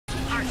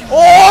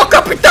Oh,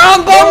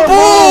 Kapitan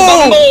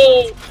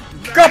Bamboo!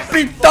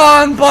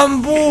 Kapitan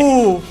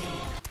Bamboo!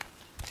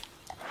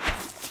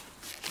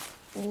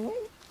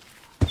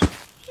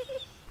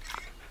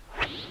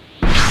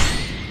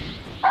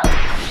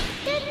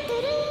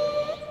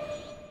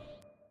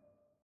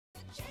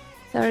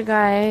 Sorry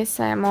guys,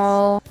 I'm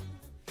all...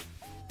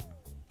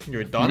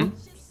 You're done?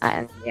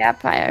 And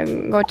yep, I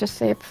go to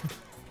sleep.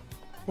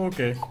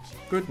 Okay.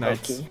 Good night.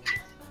 Okay.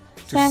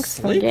 Thanks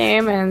for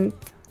game and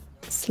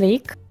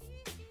sleep.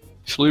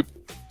 Sleep.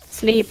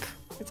 Sleep.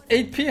 It's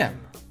 8 PM.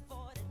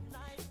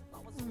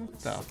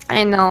 So.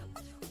 I know.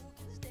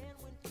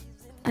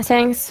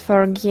 Thanks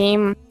for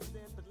game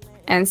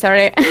and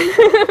sorry.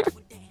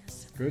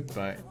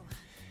 Goodbye.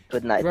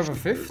 Good night. Do you have a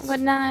fifth?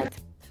 Good night.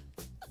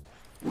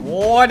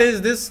 What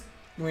is this?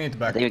 We need to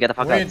back. Then you get the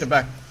fuck We out. need to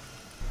back.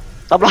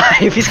 Stop live!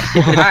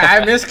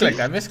 I misclicked.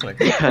 I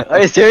misclicked. Are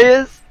you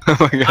serious? Oh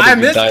my god. I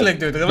misclicked,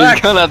 dude. Relax.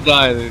 He's gonna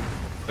die, dude.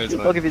 You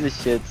fucking piece of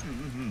shit.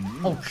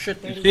 Oh shit.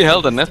 He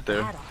held the net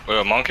there. Wait,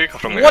 a monkey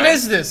from What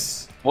is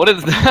this? What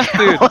is that,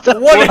 dude? What the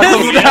What fuck?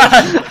 is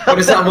that? What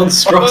is that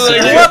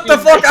monstrosity? What the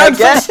fuck? I'm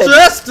so Again.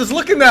 stressed just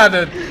looking at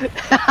it.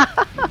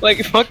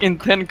 Like fucking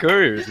 10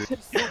 couriers.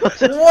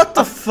 What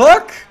the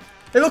fuck?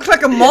 It looks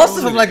like a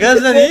monster from like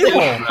Resident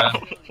Evil.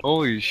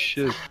 Holy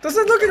shit. Does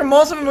it look like a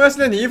monster from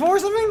Resident Evil or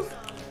something?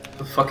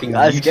 The fucking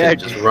I'm YouTube scared.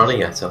 just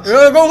running at us.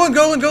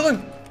 Go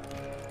in.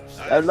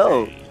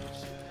 Hello.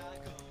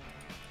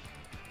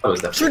 Oh,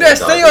 is that Should I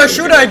stay or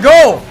should I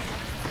go?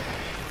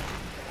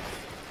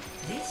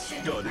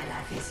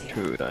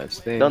 Dude, I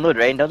stay. Don't do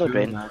drain, don't do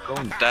drain.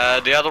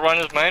 The other one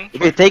is mine?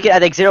 If you take it, I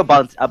take 0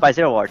 bounce, by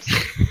 0 wards.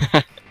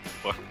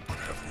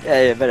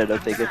 Yeah, better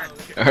don't take it.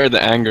 I heard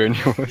the anger in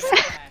your voice.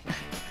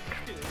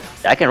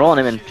 I can roll on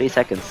him in 3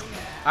 seconds.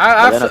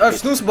 I have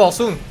snooze ball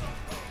soon.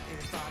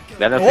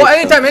 We have no Oh,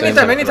 creeps.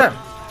 anytime.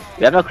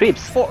 We have no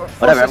creeps.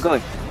 Whatever, I'm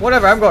going.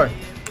 Whatever, I'm going.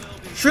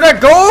 Should I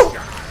go?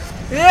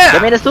 Yeah!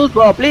 Give me the snooze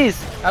ball,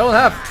 please. I don't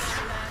have.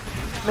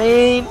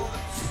 Main.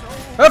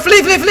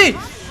 Flee!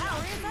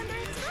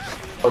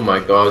 Oh my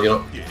god, you're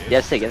not.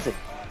 Yes, sick.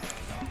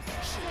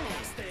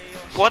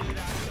 What?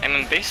 I'm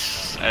in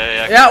base?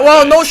 Yeah,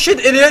 well, no shit,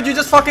 idiot. You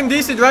just fucking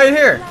DC'd right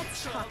here.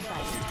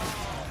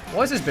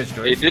 What is this bitch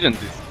doing? He didn't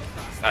do.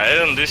 I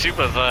didn't DC,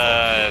 but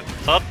I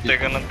thought they're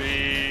gonna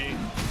be...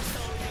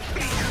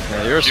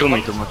 Yeah, you're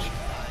assuming too much.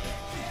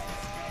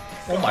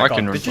 Oh my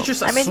god, did you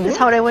just I mean, assume? this is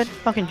how they win.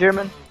 Fucking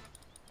German.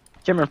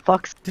 German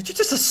fucks. Did you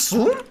just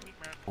assume?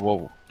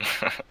 Whoa.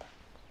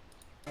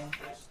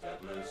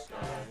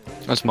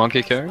 That's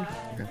monkey carry?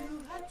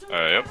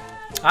 Yep.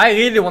 I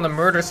really want to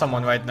murder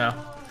someone right now.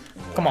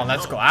 Come on,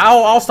 let's go.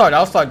 I'll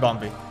start,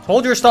 Bombi.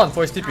 Hold your stun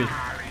for his TP.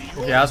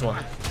 If he has one.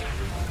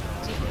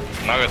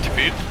 Now I got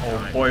TP'd.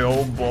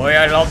 Oh boy,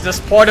 I love this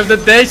part of the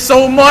day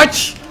so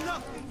much!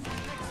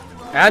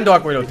 And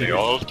Dark Widow They TP.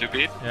 all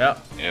TP'd? Yeah.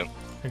 Yeah.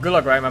 Good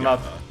luck, Ryan, I'm out.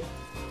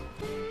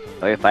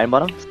 Are you fine,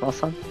 bottom? Small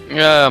son?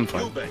 Yeah, I'm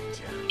fine.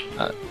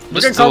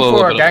 We can come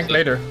for a gank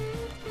later.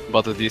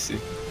 About the DC.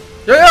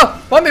 Yeah!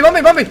 Bombi!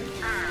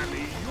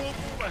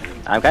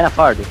 I'm kinda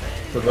far, dude.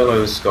 The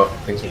Willow's got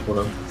things to put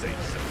on.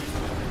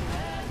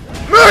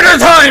 Murder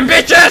time,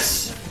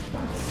 bitches!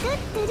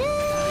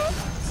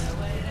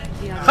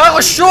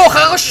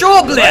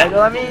 Хорошо, бля!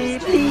 Go on me,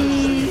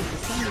 please!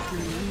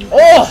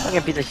 Oh!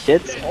 Fucking piece of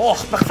shit. Oh,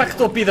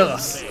 perfecto,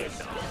 píderas.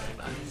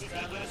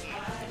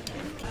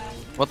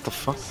 What the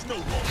fuck?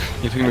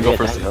 You think we go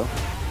first?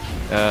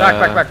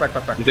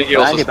 Back. You think he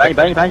also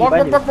Behind you.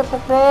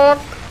 Walk.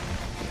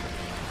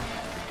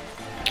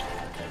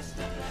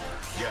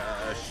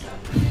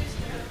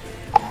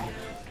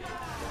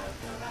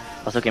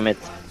 Also came mid.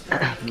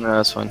 No,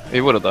 that's fine. He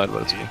would have died,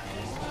 but it's okay.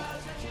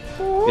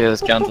 He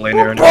has can't lane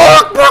here.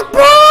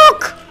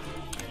 Walk!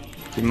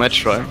 He might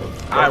try.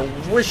 I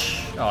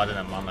wish... Oh, I didn't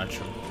have mana,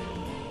 actually.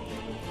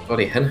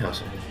 Bloody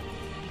henhouse.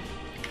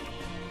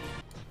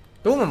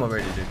 Doom him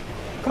already, dude.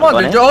 Come on,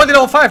 dude, you're already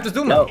level 5, just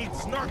doom him. No.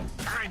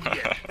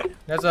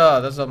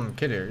 There's some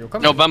kid here. Yo,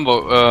 come No,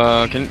 Bambo,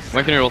 when can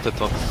you rotate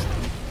top? Do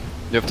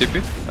you have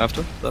TP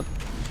after that?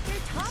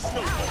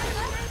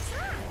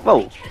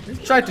 Whoa. You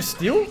tried to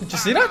steal? Did you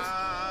see that?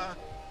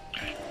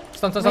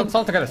 Stun together.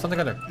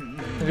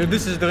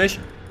 This is the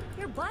duration.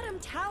 Your bottom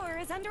tower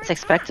is under It's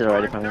expected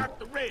already from him.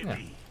 Yeah.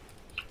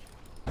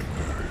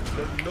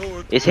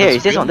 He's here,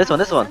 he's this one. He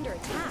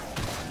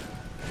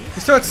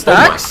still at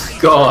stacks? Oh my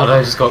god,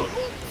 I just got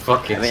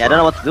fucking. I mean, I don't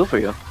know what to do for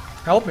you.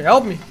 Help me,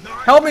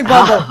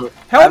 Bobo!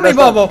 Help me,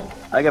 Bobo!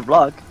 I get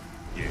blocked.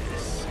 He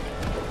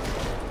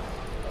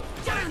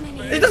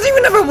doesn't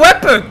even have a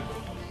weapon!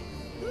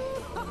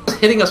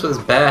 hitting us with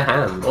his bare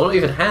hand. Or not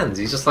even hands,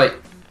 he's just like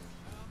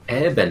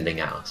airbending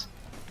at us.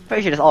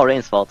 Pretty sure it's all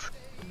Rain's fault.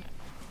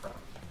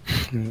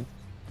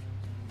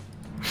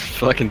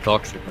 Fucking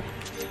toxic.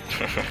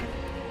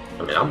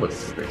 I mean, I'm willing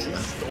to agree to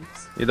that.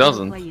 He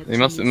doesn't. He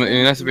must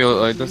be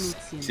like this.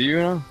 See you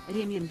now?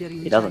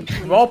 He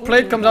doesn't. Well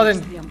played comes out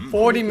in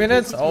 40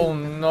 minutes. Oh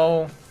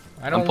no.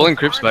 I'm pulling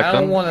creeps back I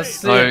then. don't wanna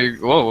see Like,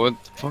 whoa,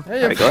 what the fuck?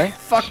 Hey, you going?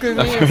 fucking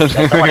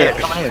Come on here,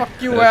 come on here.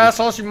 fuck you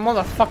assholes, you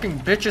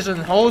motherfucking bitches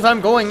and hoes.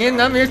 I'm going in.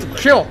 I'm here to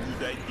kill.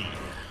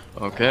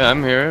 Okay,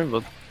 I'm here,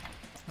 but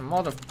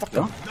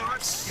Motherfucking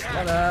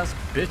slut ass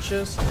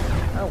bitches.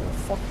 I will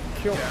fucking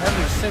kill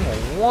every single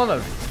one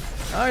of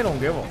you. I don't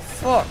give a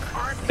fuck.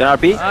 Can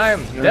RP?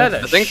 I'm dead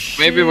as I think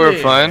maybe we're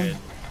shit. fine.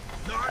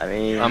 I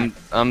mean,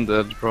 I'm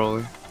dead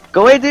probably.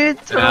 go away, dude.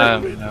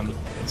 Yeah,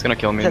 it's gonna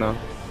kill me now.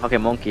 Okay,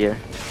 monkey here.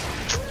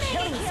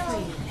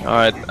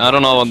 Alright, I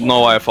don't know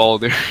why I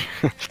followed you.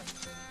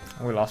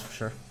 We lost for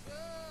sure.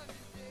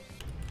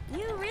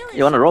 You really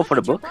You wanna should roll look for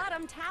the at your book?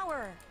 bottom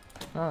tower.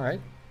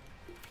 Alright.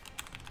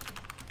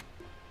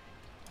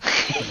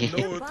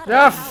 Bottom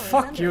Yeah, tower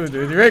fuck is you,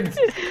 under dude. Rigged.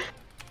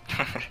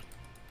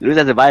 Lose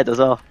has to buy it as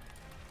well.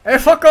 Hey,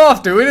 fuck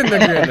off, dude. We didn't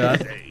agree on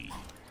that.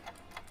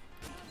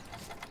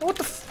 What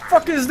the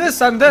fuck is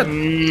this? I'm dead.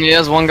 He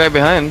has one guy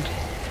behind.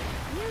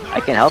 I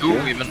can help Two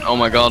you. even. Oh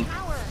my god.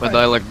 If I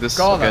die like this,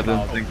 God, okay, I'm then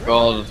out. thank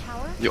god.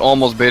 You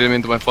almost baited me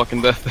into my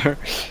fucking death there.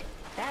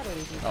 That'll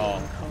leave you Oh.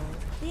 feeling cold.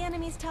 The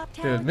enemy's top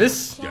tower. Dude,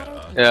 miss?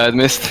 Yeah, I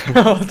missed.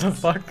 What the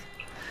fuck?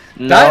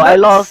 No, That- I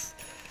lost.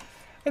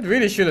 It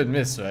really shouldn't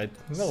miss, right?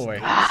 No way.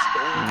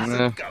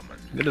 Nah,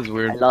 it is I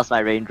weird. lost my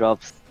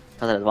raindrops.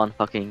 Because I had one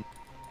fucking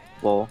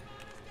wall.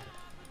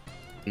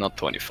 Not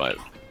 25.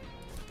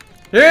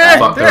 Yeah,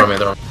 Fuck, they're yeah. on me,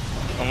 they're on me.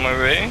 On my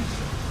way.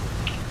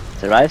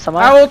 Survive I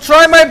somehow? will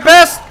try my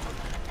best.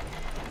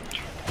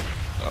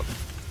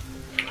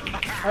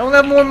 I don't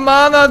have more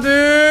mana,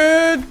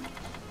 dude.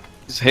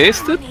 He's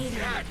hasted?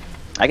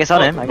 I guess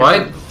on him. I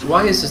guess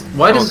Why does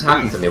this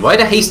happen to me? Why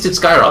the hasted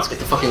Skyrods get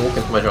to fucking walk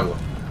into my jungle?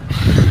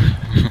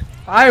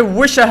 I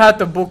wish I had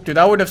the book, dude.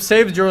 I would have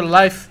saved your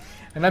life,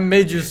 and I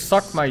made you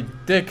suck my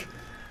dick.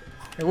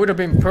 It would have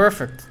been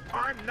perfect.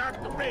 I'm not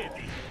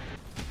ready.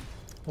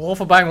 All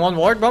for buying one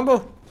ward,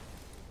 Bumbo?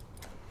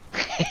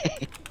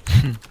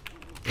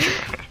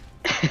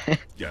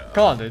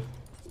 Come on, dude.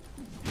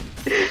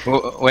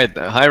 Wait,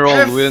 high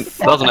roll win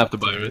doesn't have to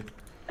buy it.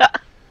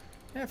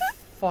 Yeah,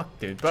 fuck,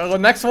 dude. But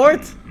next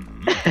ward?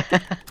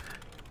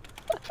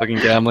 Fucking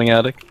gambling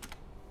addict.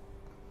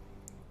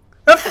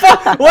 The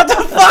fuck? What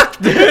the fuck,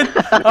 dude?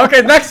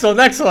 Okay, next one,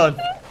 next one.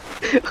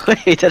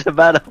 Wait, that's a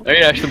battle. Are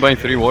you actually buying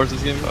 3 wars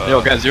this game?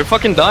 Yo, guys, you're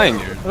fucking dying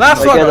here.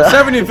 Last Oh, one, yeah,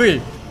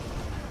 73.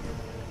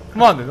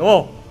 Come on, dude.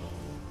 Oh.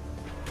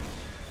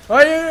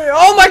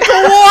 Oh my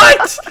god,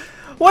 what?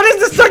 What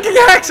is the sucking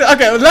hex?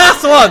 Okay,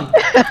 last one.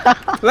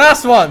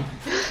 Last one.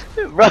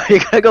 Bro, you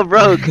gotta go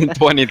broke.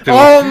 22.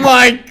 Oh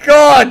my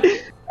god.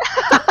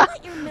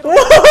 Let your middle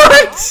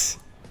What?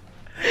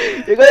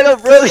 You're gonna go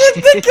broke.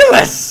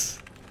 Ridiculous.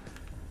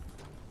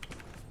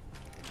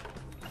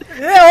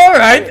 Yeah,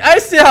 alright. I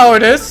see how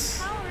it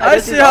is. I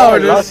see how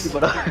it is.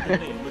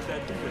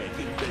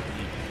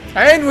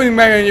 I ain't winning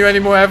marrying you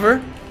anymore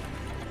ever.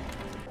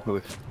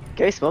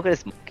 Can we smoke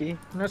this monkey?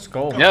 Let's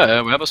go.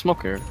 Yeah, we have a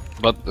smoke here.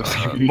 But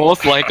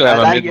most likely I have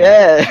a Like, mid.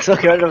 yeah,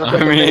 smoke right over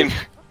I mean...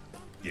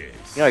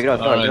 Ignore, ignore,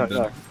 Alright ignore, then.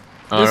 ignore.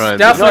 This Alright.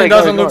 definitely Ignore,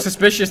 doesn't ignore. look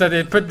suspicious that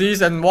they put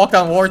these and walk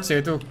down wards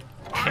here too.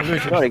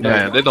 Ignore, ignore.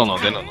 Yeah, they don't know,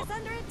 they don't know. is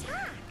under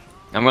attack.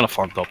 I'm gonna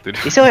farm top, dude.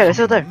 He's still here, he's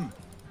still there.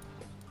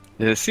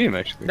 Yeah, see him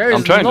actually. There I'm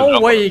is trying to no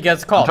jump. way he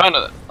gets I'm caught. trying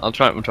to. I'll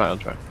try. Let's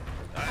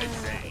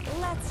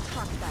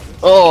talk about your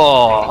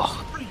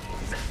Oh.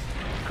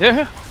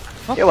 Yeah.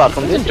 You're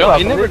welcome, dude. You're He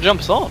welcome, never dude.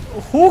 jumps on.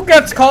 Who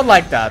gets caught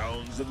like that?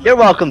 You're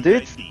welcome,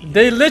 dude.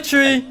 They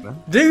literally Why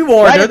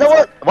dewarded. does no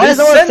one- why They does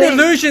no one send say-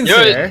 illusions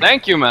Yo, here.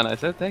 thank you, man. I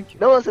said thank you.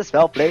 No one's a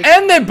spell play.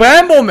 And they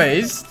bramble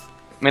mazed.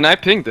 I mean, I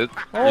pinged it.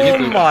 You Oh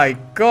need to- my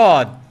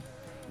god.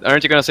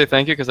 Aren't you gonna say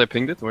thank you because I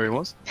pinged it where it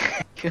was?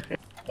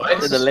 Why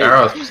does the The lake.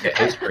 Skyrods just get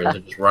hate sprint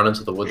and just run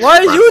into the woods? Why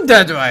are you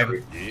dead, right?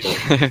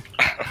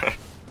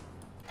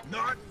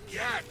 Not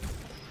yet.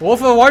 Wolf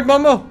of the Ward,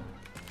 Bumbo?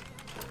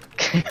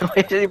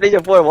 Wait till you play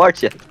your 4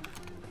 wards yet.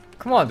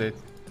 Come on, dude.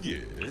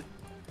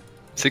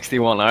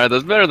 61. Alright,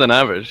 that's better than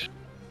average.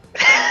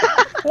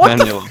 What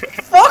Manual. the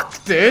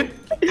fuck, dude?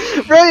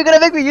 Bro, you're gonna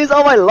make me use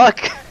all my luck.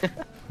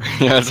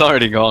 Yeah, it's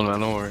already gone, man.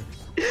 Don't worry.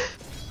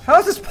 How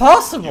is this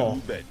possible?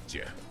 You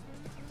betcha.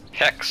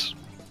 Hex.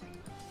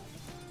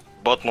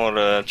 Bought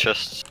more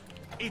chests.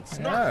 It's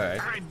Yeah, not alright.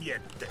 time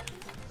yet.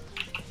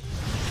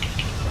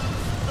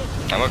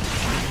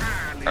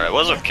 I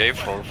was okay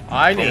for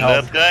I from need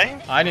help. that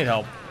guy. I need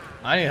help.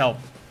 I need help.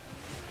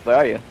 Where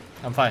are you?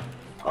 I'm fine.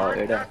 Oh,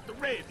 you're there.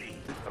 Not ready.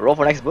 Roll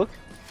for next book.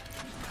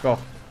 Go.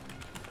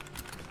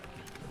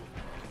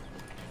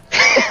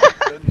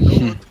 The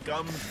note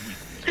comes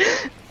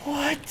with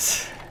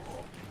What?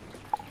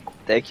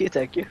 Thank you,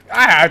 thank you.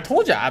 I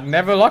told you, I'm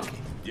never lucky.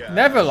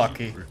 Never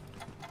lucky.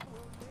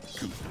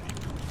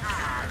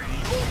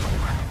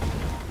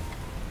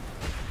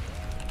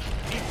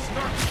 It's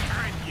not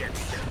time yet.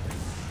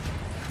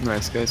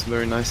 Nice, guys.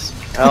 Very nice.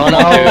 Oh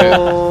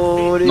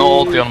no, dude.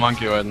 No ulti on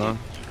monkey right now.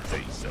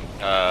 Say so.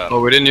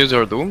 Oh, we didn't use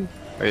our doom?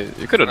 Wait,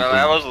 you could have Well,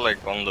 I done. was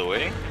like on the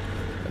way.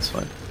 That's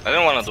fine. I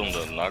didn't want to do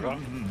the Naga.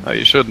 Oh,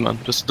 you should, man.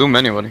 Just doom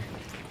anybody.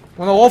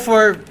 Wanna roll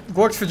for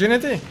Gork's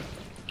virginity?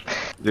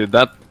 Dude,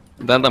 that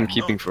I'm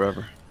keeping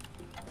forever.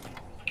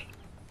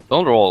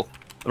 Don't roll.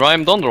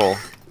 Rhyme, don't roll.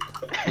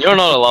 You're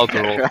not allowed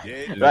to roll.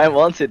 Ryan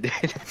wants it, dude.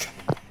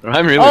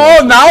 Rhyme really Oh,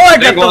 wants it. now I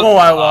get the Dingo- roll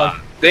I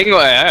want. Dingo,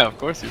 yeah, of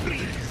course you do.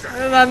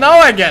 Now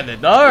I get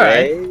it.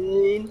 Alright.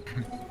 Rain.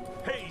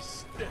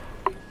 Haste.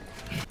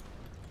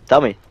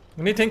 Tell me.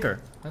 We need Tinker.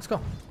 Let's go.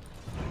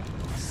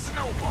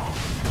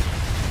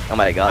 Oh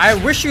my god. I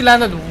wish you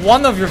landed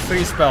one of your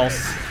 3 spells.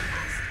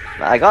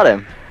 I got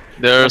him.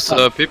 There's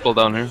people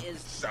down here.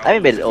 I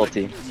haven't made it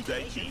ulti.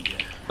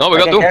 No, we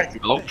got Okay, Doom. Gareth.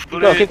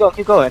 Hello?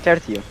 Keep going, I tear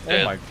it to you.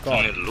 Oh my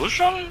god.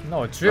 Illusion?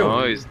 No, it's real.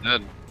 Oh, he's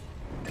dead.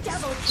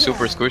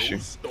 Super squishy.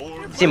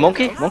 See,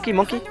 monkey?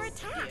 Monkey?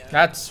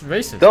 That's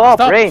racist. Go up,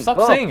 stop Rain, stop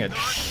go. saying it.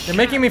 You're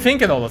making me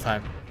think it all the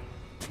time.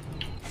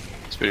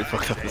 It's pretty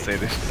fucked up to say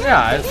this.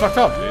 Yeah, it's fucked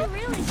up, dude.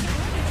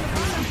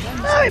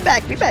 Oh,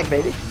 be back,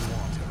 baby.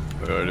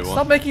 We already won.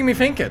 Stop making me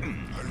think it.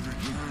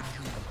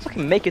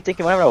 Fucking make you think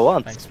whatever I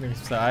want. Thanks,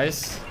 Mr.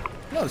 Ice.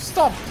 No,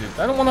 stop, dude.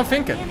 I don't want to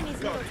think it. Enemy's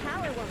middle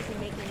tower won't be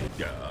making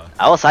it.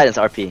 I will silence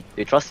RP. Do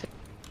you trust him?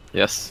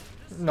 Yes.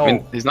 No. I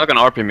mean, he's not gonna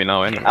RP me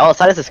now anyway. I will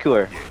silence the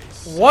skewer.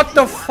 What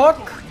the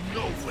fuck?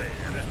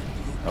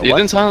 You what?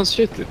 didn't silence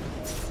shit, dude.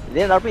 You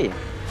didn't RP.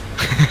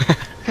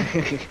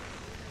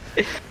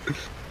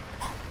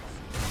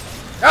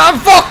 I'm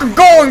fucking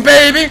going,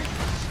 baby!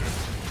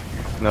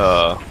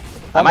 No.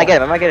 I might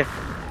get him.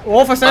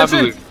 Roll for I sentry.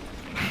 believe.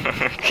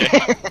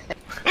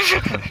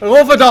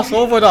 Roll for dust,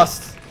 roll for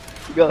dust.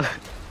 Go.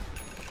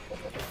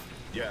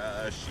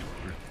 Yeah, sure.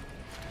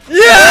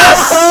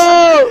 Yes!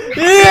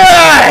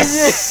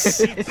 Yes!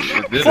 You did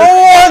For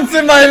it. once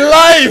in my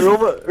life!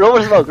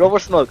 Rover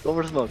smoke.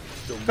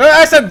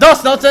 I said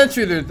dust, not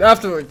sentry, dude.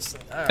 Afterwards.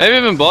 Have you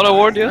even bought a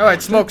ward yet?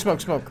 Alright, smoke.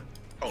 Onward.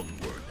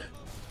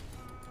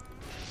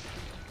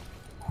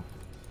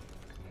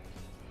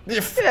 Yo,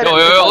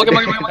 look at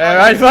my.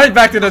 Alright, right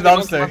back to the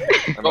dumpster.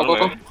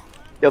 Go.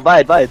 Yo,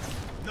 buy it.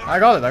 I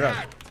got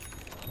it.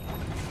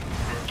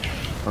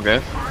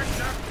 Okay.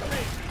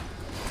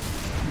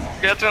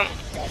 Get him.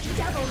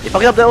 You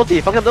fucked up the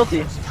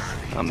ulti.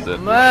 I'm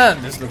dead.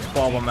 Man, this looks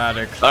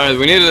problematic. Alright,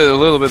 we need a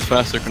little bit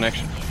faster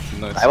connection.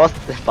 Nice. I was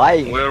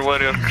buying. Where were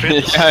your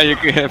crits? Yeah, you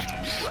can have.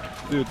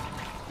 Dude.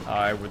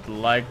 I would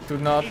like to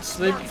not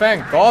sleep.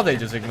 Thank God they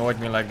just ignored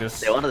me like this.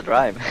 They wanted to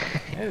drive.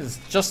 It's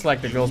just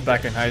like the girls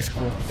back in high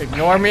school.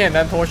 Ignore me and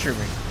then torture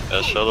me.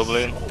 Yeah, Shadow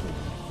Blade.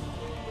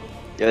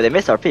 Yo, they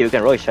missed RP. We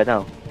can Royce right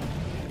now.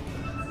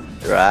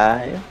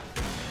 Right.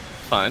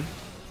 Fine.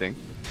 I think.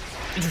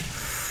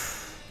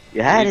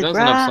 You had He it, doesn't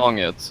have bro. song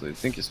yet, so I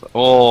think he's.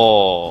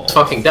 Oh. It's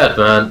fucking dead,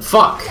 man.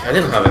 Fuck! I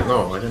didn't have it.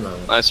 No, I didn't have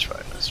it. Nice try.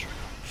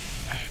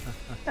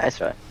 Nice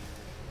try.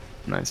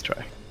 Nice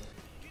try.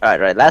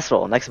 Alright, last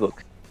roll. Next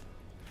book.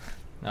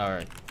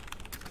 Alright.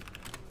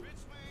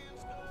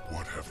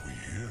 What have we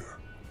here?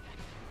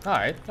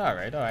 Alright.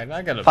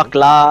 I get a Fuck book.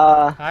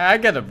 la. I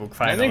get a book I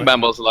finally. think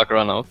Bambo's luck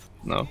run out.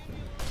 No.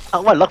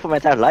 Oh, my luck for my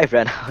entire life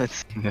right now.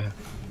 It's Yeah.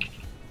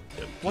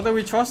 What do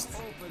we trust?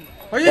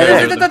 Oh Yeah, yeah.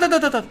 You're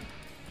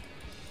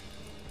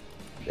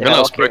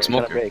gonna okay, break it's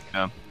smoke. gonna break.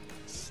 Yeah.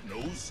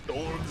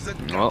 Snowstorms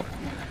and Well.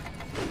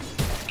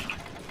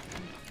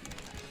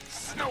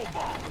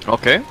 snowball.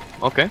 Okay.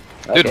 Dude, Okay.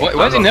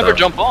 why does he never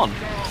jump on?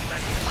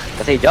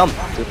 Cause he jumped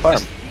to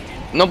farm.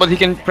 No, but he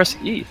can press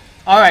E.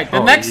 Alright, the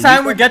Oh, next you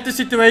time we get the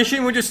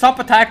situation, we just stop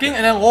attacking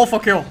and then roll for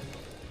kill.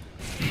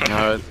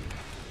 Alright.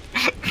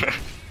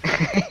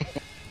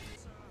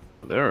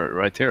 They're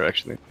right here,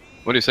 actually.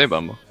 What do you say,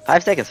 Bambo?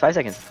 5 seconds.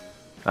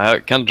 I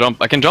can't jump.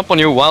 I can jump on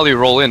you while you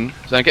roll in.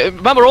 So I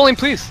can... Bambo, roll in,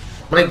 please.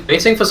 Am I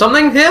waiting for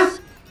something here?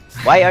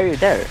 Why are you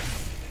there?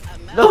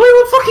 No, we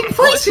were fucking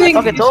fighting!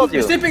 I fucking told you.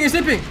 He's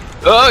sleeping.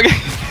 Oh, okay.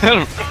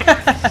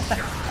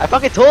 I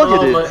fucking told you,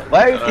 Oh dude. my-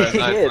 Why are you Alright,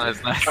 getting nice.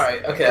 hit?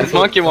 Alright, okay. This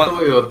monkey I one.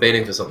 thought we were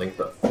waiting for something,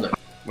 but no.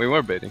 We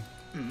were baiting.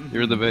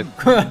 You're the bait.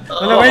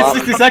 Wanna wait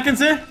 60 seconds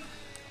here?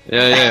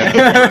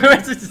 Yeah.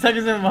 Wait 60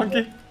 seconds here,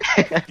 monkey.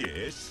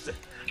 Yes.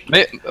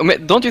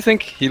 Don't you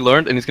think he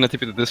learned and he's gonna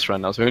tip it to this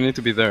run now, so we need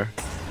to be there.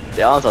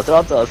 They're on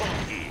us.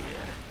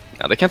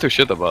 Yeah, they can't do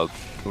shit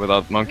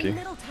without Monkey.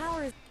 Middle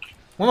tower is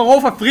Wanna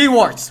roll for 3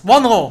 wards.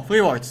 1 roll,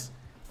 3 wards.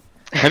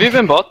 Have you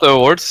even bought the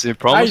awards you I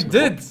promised?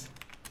 did.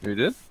 You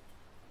did?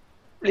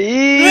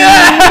 Please.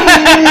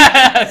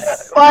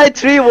 Yes! Why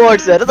 3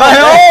 wards then? That's By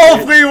not all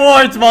bad. 3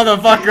 wards,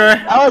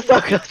 motherfucker. I was so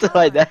close to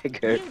my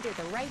dagger. you did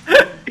the right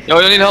thing. Yo,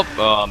 you need help?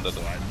 Oh, I'm dead.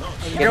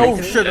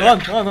 Oh shit, run.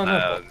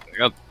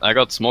 I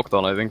got smoked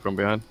on, I think, from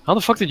behind. How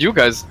the fuck did you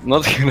guys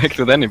not connect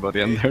with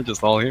anybody and they're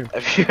just all here?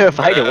 If you're a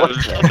fighter, what?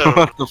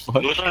 What the fuck?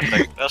 Illusion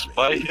like a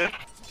spy here.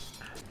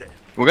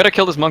 We gotta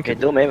kill this monkey.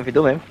 If you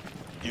do him.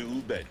 You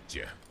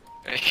betcha.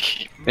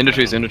 In the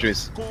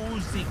trees.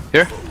 Cozy.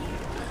 Here?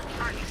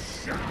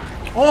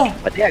 Oh,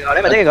 I think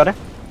I got him.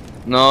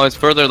 No, it's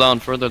further down.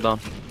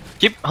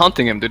 Keep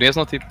hunting him, dude. He has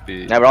no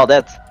TP. Yeah, we're all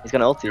dead. He's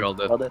gonna ult you. You're all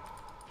dead.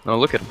 No,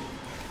 look at him.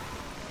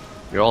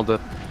 You're all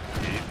dead.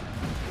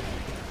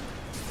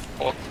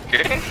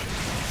 Okay.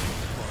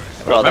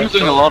 We're all I'm dead.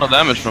 doing a lot of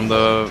damage from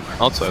the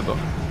outside, though.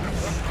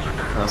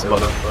 That's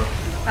about it.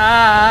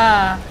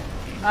 ah.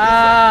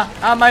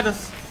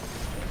 Midas.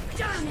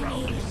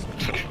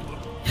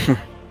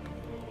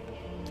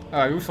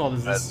 Alright, whose fault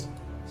is this?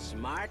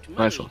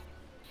 Nice one.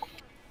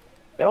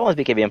 We almost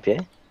BKB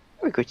MPA.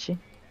 We're Gucci.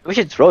 We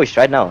should Roche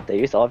right now. They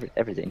used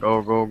everything.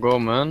 Go, go, go,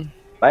 man.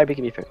 Buy a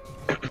BKB first.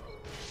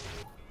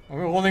 Are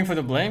we holding for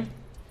the blame?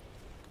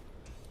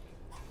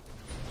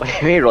 What do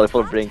you mean roll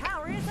full brink?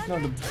 No,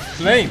 the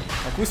blame.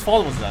 Like, whose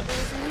fault was that?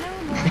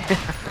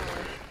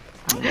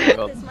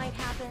 This might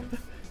happen.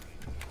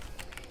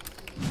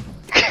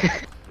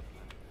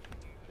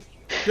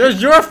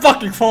 It's your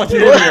fucking fault, you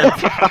idiot!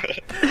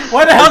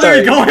 Why the hell did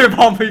we go here,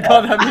 Bomb? We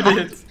can't have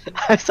idiots.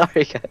 I'm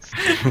sorry, guys.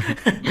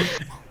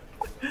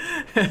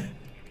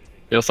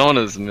 Yo, someone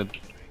is mid.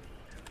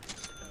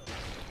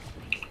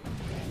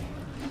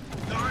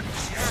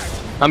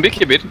 I'm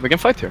BKB. We can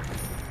fight here.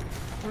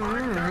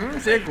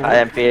 I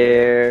am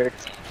feared.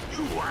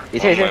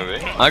 He's here, he's here.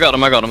 Maybe. I got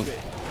him. I got him.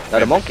 No,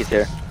 the monkey's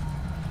here.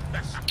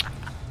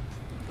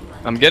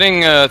 I'm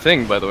getting a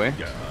thing, by the way.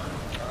 You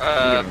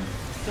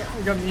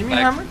got Mimi Like-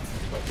 hammer?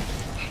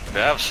 We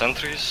have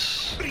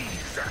sentries.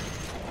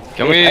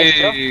 Can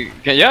we?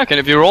 Can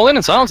if you roll in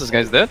and silence this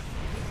guy's dead?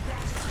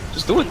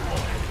 Just do it.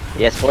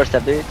 Yes,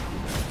 4-step, dude.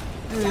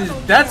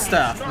 That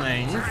stuff,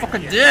 man. You're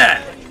fucking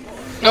dead.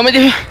 No, man,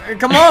 Hey,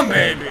 come on,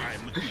 baby.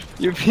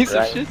 you piece of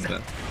Right. shit,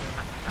 man.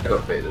 I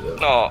got baited up.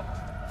 No.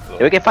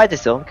 Yeah, we can fight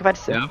this still. We can fight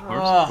this still. Yeah, of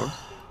course, of Oh, course.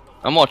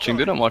 I'm watching,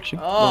 dude. I'm watching.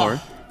 Oh. Don't worry.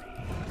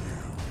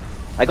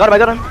 I got him, I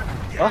got him.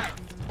 Oh,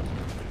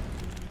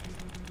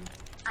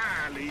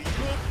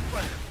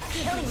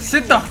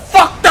 sit the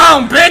fuck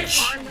down,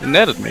 bitch! You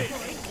netted me.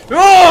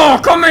 Oh,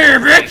 come here,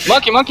 bitch!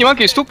 Monkey, monkey,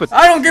 monkey, stupid.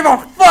 I don't give a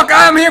fuck.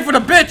 I'm here for the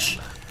bitch.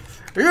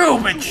 You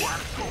bitch.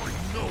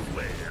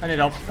 I need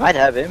help. might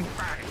have him.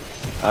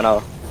 Oh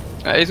no.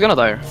 He's gonna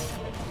die.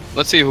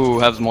 Let's see who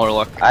has more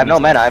luck. I have no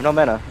mana, I have no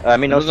mana. I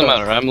mean, It no doesn't stun.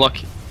 matter. I'm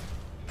lucky.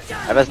 I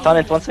have a stun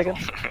in 1 second.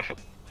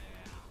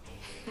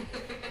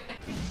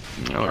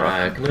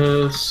 Alright.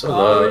 Magnus, Oh,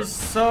 hello. it's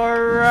so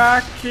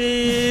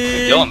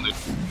rocky. Kill him, dude.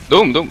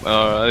 Doom, doom.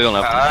 I don't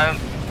have to. I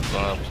don't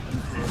know.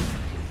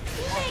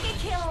 Mega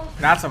kill.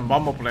 That's some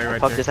bumble play right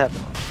Fuck there. this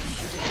happened.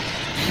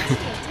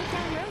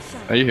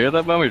 Are you hear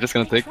that, man? We're just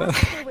gonna take that.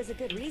 There was a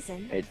good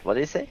reason. Wait, what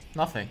did he say?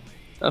 Nothing.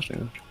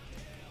 Nothing.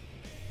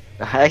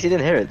 I actually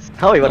didn't hear it.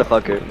 Oh, you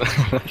motherfucker.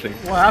 Nothing.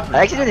 What happened?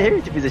 I actually didn't hear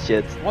it, you piece of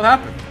shit. What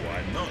happened?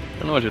 I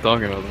don't know what you're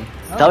talking about, man.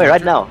 Tell me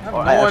right now. I have or no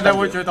I'll idea tell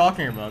what you. you're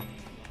talking about.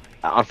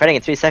 I'm fighting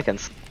in 3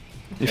 seconds.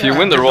 If you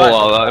win the roll,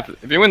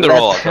 if you win the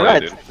roll, I'll tell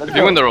Right. you, dude. If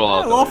you win the roll, Yeah,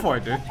 I'll go tell for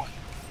it, dude.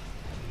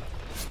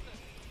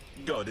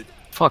 Got it. you.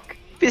 Fuck.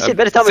 Piece of shit,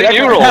 better tell me Sing right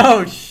you now. roll.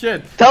 Oh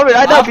shit. Tell me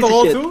right I now, have to piece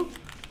roll of shit. too?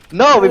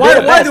 No, we Why,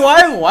 made a why bet. do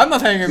I roll? I'm not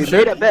telling him We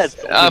shit. made a bet.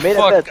 Ah, We made a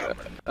fuck. bet. You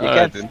Alright,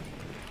 can't. dude.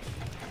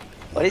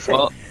 What did he say?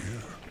 Well,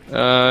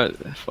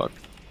 fuck.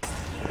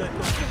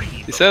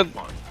 He said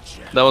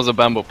that was a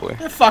bamboo play.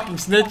 You fucking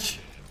snitch.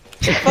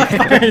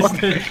 Fucking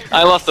snitch.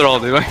 I lost it all,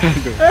 dude. What can I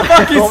do? You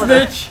fucking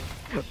snitch.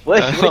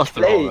 Which lost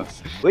it all, play? man.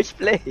 Which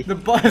play? The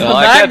No,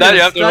 I can't. That,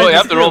 you have to roll. You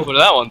have to roll for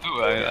that one too.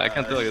 I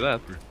can't tell you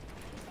that.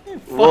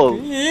 Whoa.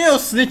 Fucking, you know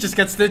snitches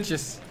get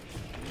stitches.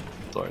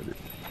 Sorry, dude.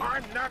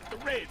 I'm not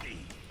ready.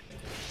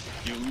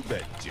 You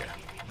betcha.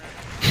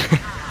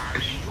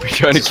 We're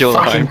trying to kill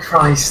Fucking time.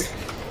 Christ.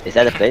 Is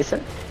that a play,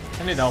 sir?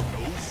 I need help.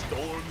 No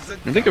storms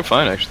I think you're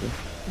fine, actually.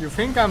 You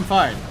think I'm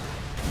fine?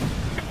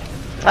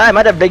 I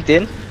might have blinked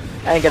in.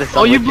 I ain't getting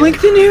Oh, you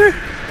blinked in here?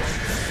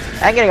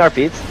 I'm getting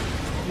RP'd.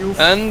 You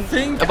And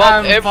think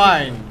about I'm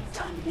fine?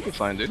 You're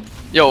fine, dude.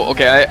 Yo,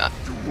 okay,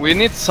 we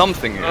need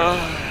something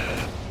here.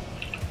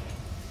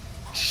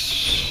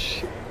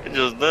 It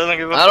just doesn't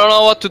give a I don't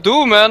know what to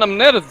do, man. I'm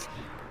netted.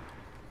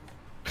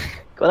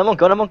 Go on,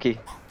 go on, monkey.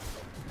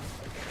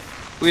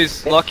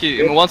 Please,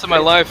 lucky. Once in my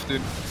life,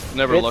 dude.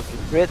 Never Crit, lucky.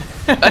 crit.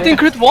 I think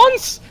crit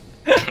once.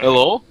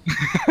 Hello.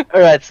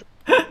 Alright.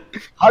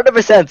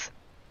 100%.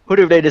 Who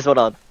do we play this one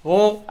on?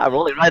 Oh, I'm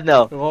rolling right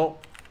now. oh.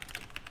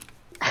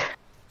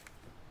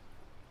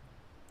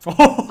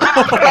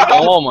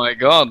 Oh my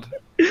god.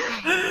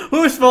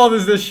 Whose fault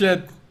is this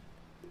shit?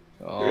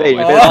 Oh, Ray,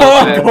 my we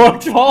god. Oh,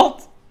 Gork's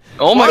fault?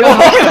 Oh my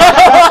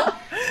god.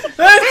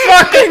 It's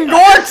fucking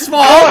Gork's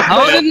fault!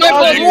 How is it my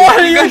fault? What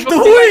are you guys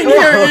fucking- doing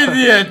here,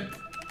 idiot?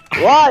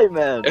 Why,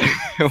 man?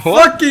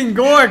 What? Fucking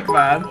Gork,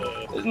 man.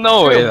 There's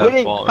no way that's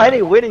Winning, fault.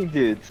 finally winning,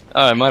 dudes.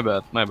 Alright, my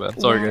bad. My bad.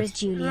 Sorry, Where guys. is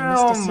Julia,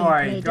 Oh Mr.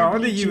 my Simply God,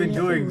 what are you even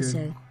Julia doing, also.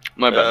 dude?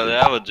 My they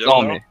bad. have a It's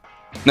all jungle. me.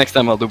 Next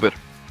time I'll do better.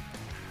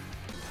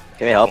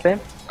 Can we help him?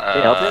 Can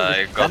we help him?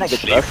 I This got kinda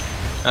gets sleep.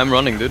 rough. I'm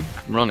running, dude.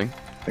 I'm running.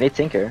 We need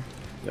Tinker.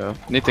 Yeah.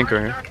 Need Tinker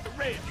here.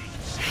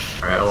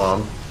 Alright, hold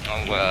on. Oh,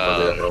 I'll do it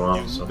well, for a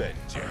while, so.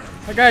 betcha.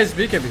 That guy is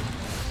BKB.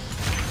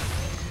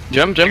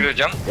 Jump, you jump. go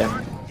jump.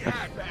 Yeah.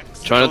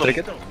 Trying to take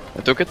it.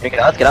 I took it. Get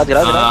out, get out, get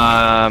out, get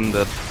out. I'm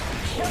dead.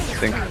 I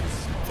think.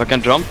 If I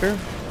can jump here.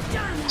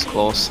 It's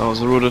close. I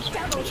was rooted.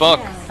 Fuck.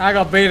 I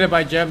got baited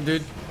by Gem,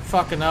 dude.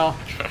 Fucking hell.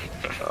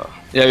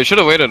 Yeah, you should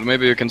have waited.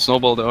 Maybe you can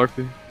snowball the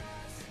RP.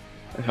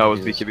 How was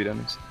BKB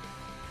damage?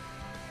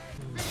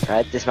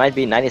 Alright, this might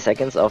be 90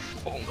 seconds of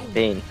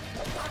pain.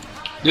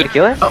 Dude,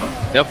 Kill it?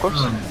 yeah, of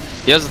course.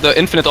 He has the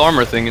infinite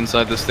armor thing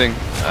inside this thing.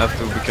 I have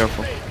to be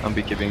careful. I'm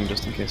beekeeping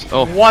just in case.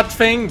 Oh, What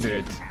thing,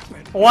 dude?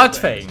 What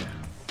thing?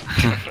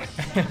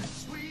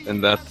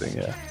 and that thing,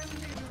 yeah.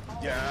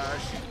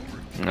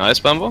 Nice,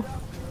 Bambo.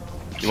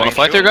 You wanna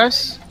fight here,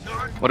 guys?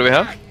 What do we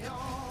have?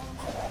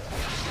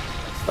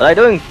 What are you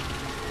doing?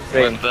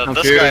 Rain. But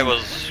this Okay. guy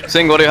was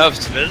Sing, what do you have?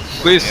 Viz.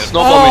 Please,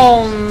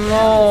 snowball me. Oh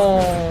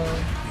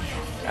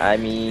no! I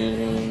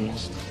mean...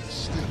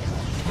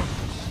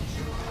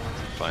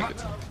 Fine,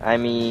 good. I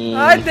mean...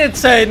 I did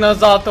say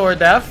Nazat or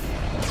Death.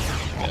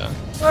 Yeah.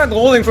 I'm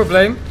rolling for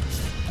blame.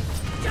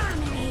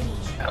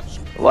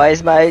 Why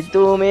is my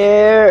doom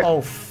here?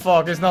 Oh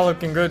fuck, it's not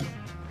looking good.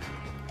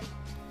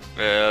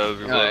 Yeah,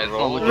 we Yeah, will it's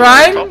roll. not looking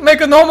Ryan,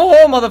 make a normal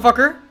hole,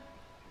 motherfucker.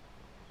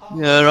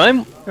 Yeah,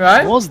 Rhyme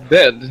Right? was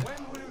dead.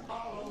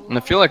 And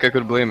I feel like I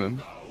could blame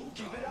him.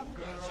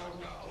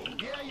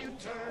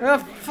 Yeah,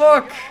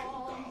 fuck.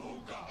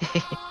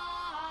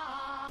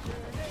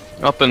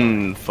 Up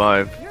in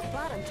 5. Your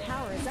bottom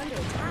tower is under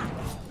attack.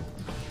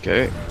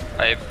 Okay.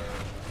 I,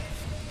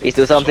 Please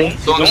do something.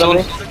 Soon, Do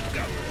soon. something.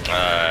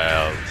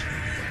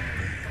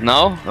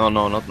 Now? No,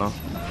 no, not now.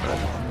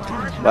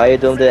 Why are you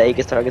doing the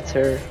Aegis targets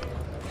here?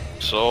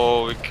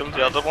 so we killed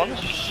the other ones.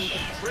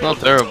 It's not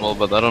terrible,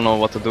 but I don't know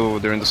what to do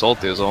during this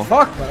ulti is all.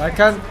 Fuck, but I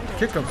can't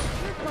kick him.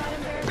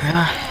 I'm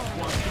not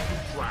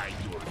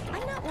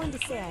one to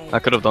say I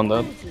could have done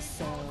that wanted to,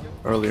 so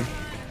earlier.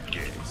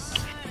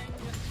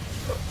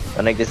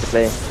 I think this is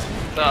play.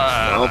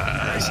 Nope,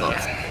 it's not.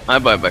 I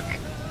buy back.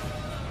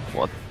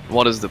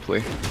 What is the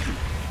play?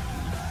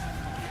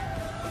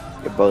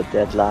 You're both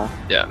dead, la.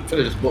 Yeah. I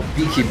could've just bought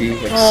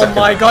BKB like Oh second.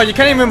 my god, you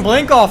can't even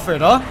blink off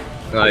it, huh?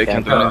 No, you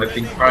can't do I've that.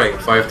 been crying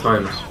 5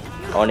 times.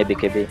 Only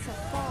BKB.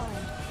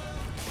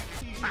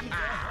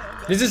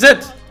 This is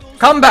it.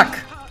 Come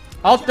back.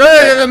 Out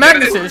there, the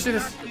Magnus here. You see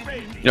this?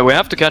 Yeah, we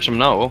have to catch him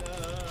now.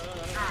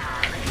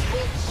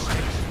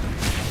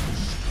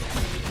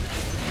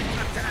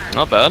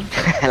 Not bad.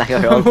 Like a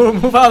roll.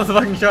 Move out of the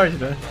fucking charge,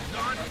 man.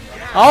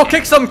 I'll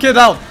kick some kid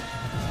out.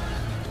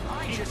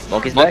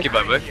 Monkey's back. Monkey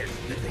buyback.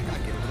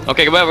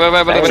 Okay, bye.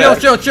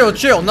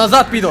 Chill.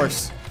 Nazad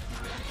Pidors.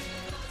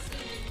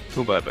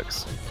 2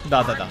 buybacks.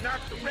 Da.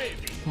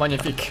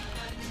 Magnifique.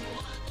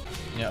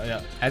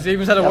 Yeah. Has he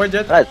even said a word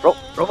yet? Right, roll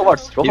for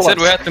wards. Roll He for said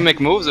we wards. had to make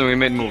moves and we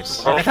made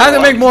moves. I had to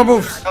make more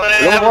moves.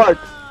 Roll for wards.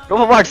 Roll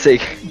for wards'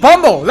 sake.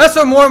 Bumbo, let's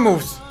do more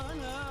moves.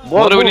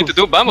 More What do we need moves.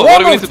 to do, Bambo? More What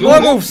do we need moves, to do? more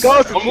moves. Go,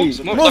 More Suki.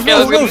 moves. Moves, Okay,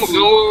 let's moves, get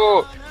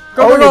moves.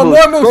 Go, Only more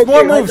moves, Smoke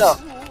more it right moves. now.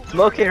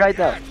 Smoke it right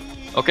now.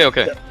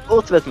 Okay.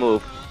 Ultimate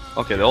move.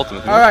 Okay, the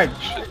ultimate. Alright,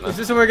 Shit, man. is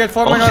this where we get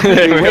forward? Oh, we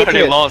Wait already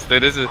here. lost,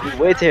 dude. This is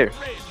Wait here.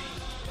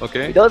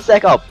 okay. Don't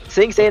stack up.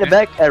 Sing, stay in the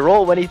back, and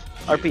roll when he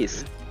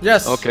RPs.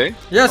 Yes. Okay.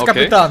 Yes,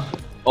 Okay. Capitan.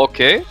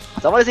 Okay.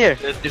 Someone is here.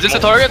 Is this a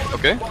target?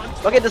 Okay.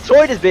 Okay,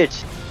 destroy this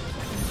bitch.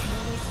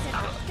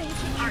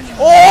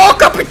 Oh,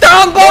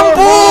 Capitan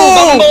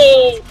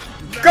Bamboo!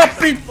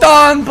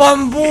 Capitan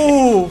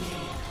Bamboo!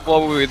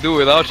 What would we do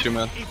without you,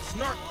 man?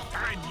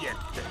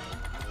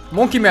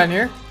 Monkey Man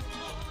here.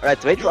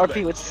 Alright, wait for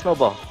RP with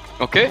snowball.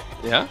 Okay.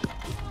 Yeah.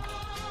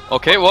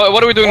 Okay.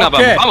 What are we doing now,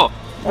 Okay. Bambo?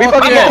 We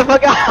fucking Okay. get the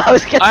fuck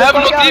out! Get I the have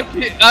fuck no out!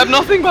 TP. I have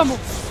nothing, Bambo.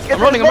 Get I'm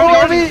the running.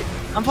 snowball, me!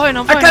 I'm fine.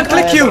 I can't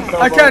click you.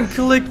 I can't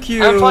click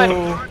you. I'm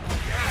fine.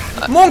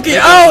 Monkey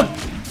out!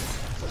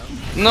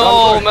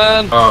 No,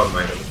 man. Oh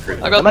my god.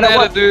 I No got matter netted,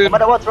 what, dude. no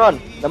matter what,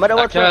 run. No matter I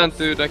what, run. can't,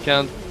 dude. I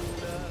can't.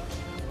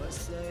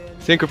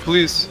 Tinker,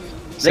 please.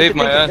 Make Save the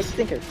my thinker, ass. make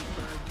the thinker.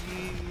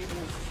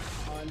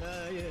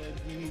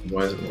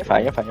 Why is it? You're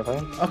fine, you're fine, you're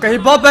fine. Okay, he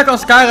bought back on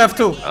Skyrev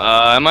too.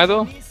 Am I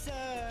though?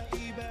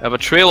 I have a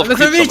trail of There's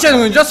a creeps on regen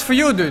my rune just for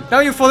you, dude. Now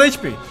you're full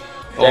HP. They're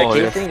Oh,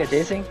 yeah. chasing, they're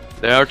chasing.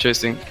 They are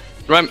chasing.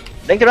 Rhyme.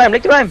 Link the rhyme,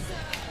 link the rhyme!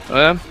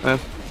 I am.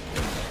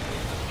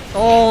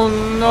 Oh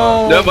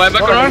no. Yeah, buy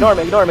back around. Ignore him,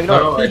 ignore him, ignore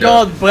him. No, He I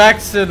got don't.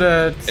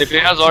 Braxited. If he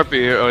has RP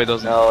here, or he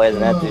doesn't. No, it's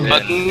not, dude.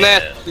 But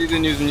net, he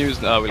didn't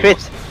use. No, we Crit,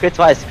 lost. crit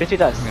twice, crit 3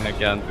 times. I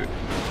can't, dude.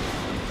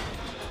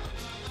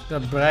 The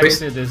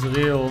Brexit is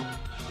real.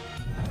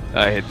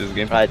 I hate this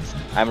game. Right,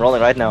 I'm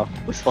rolling right now.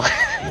 Who's fine?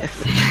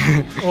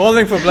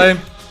 Rolling for blame.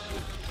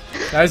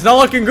 That is not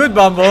looking good,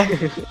 Bumbo.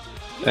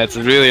 That's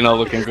really not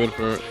looking good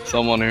for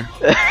someone here.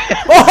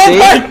 Oh See?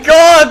 my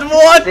god,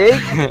 what? See?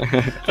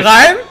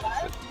 Rhyme?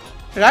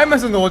 Rhyme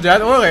hasn't rolled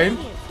yet, or Rain.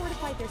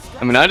 fortified their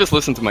I mean, I just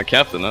listened to my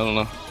captain. I don't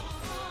know.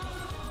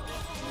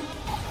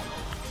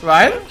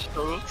 Rhyme?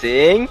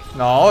 Sing.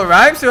 No,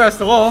 Rhyme still has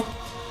to roll.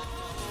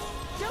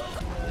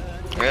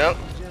 Well,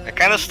 I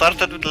kind of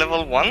started with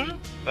level 1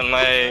 when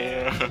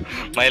my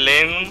my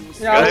lane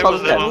Yeah, guy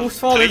was level whose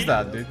fault 3. is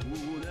that, dude?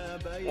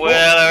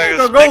 Well,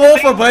 I was Go roll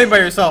for blame by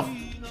yourself.